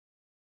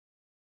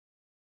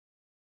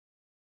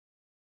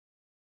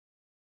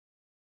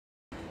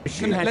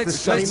You had the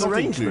same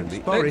arrangements,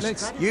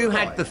 Boris. You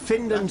had the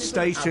Finland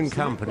Station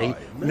Company.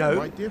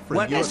 No,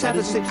 well, let's have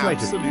a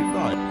situation.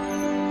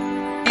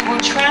 We will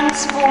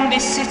transform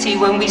this city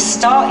when we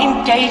start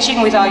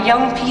engaging with our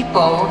young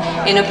people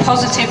in a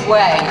positive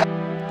way.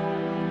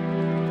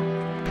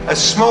 A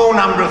small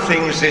number of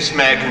things this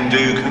mayor can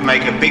do can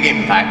make a big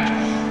impact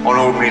on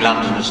ordinary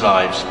Londoners'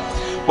 lives.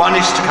 One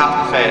is to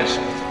cut the fares.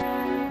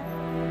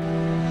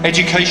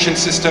 Education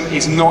system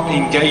is not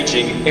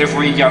engaging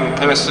every young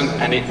person,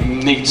 and it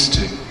needs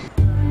to.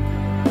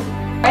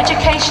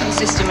 Education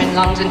system in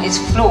London is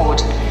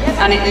flawed,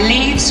 and it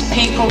leaves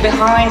people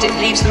behind, it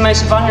leaves the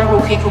most vulnerable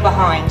people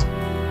behind.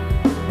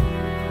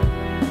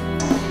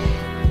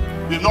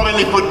 We've not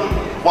only put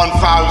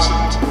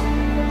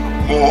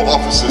 1,000 more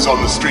officers on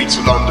the streets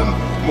of London,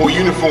 more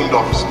uniformed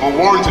officers, more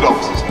warranted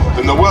officers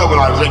than there were when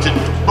I was elected,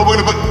 but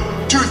we're going to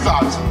put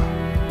 2,000.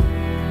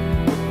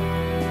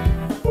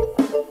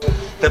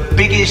 The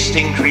biggest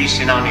increase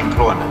in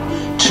unemployment.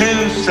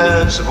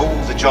 2/3 of all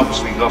the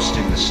jobs we've lost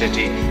in the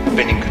city have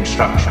been in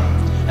construction.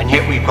 And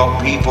yet we've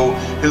got people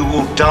who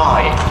will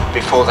die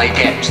before they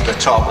get to the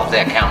top of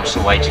their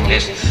council waiting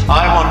list.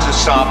 I want to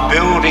start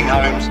building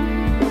homes.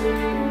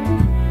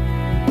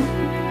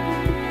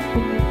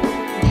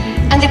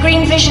 And the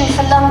Green Vision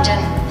for London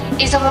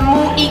is of a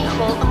more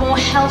equal, a more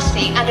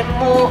healthy and a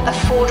more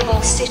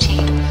affordable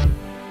city.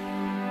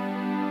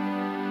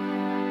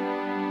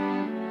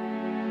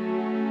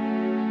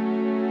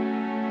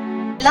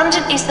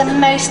 London is the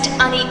most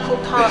unequal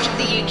part of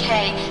the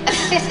UK. A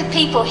fifth of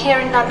people here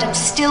in London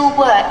still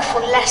work for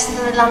less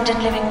than the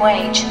London living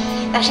wage.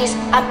 That is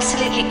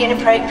absolutely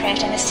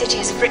inappropriate in a city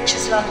as rich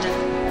as London.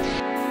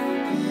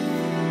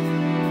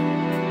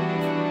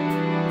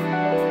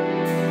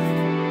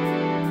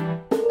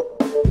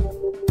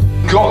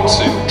 Got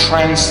to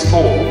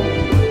transform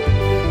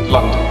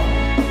London.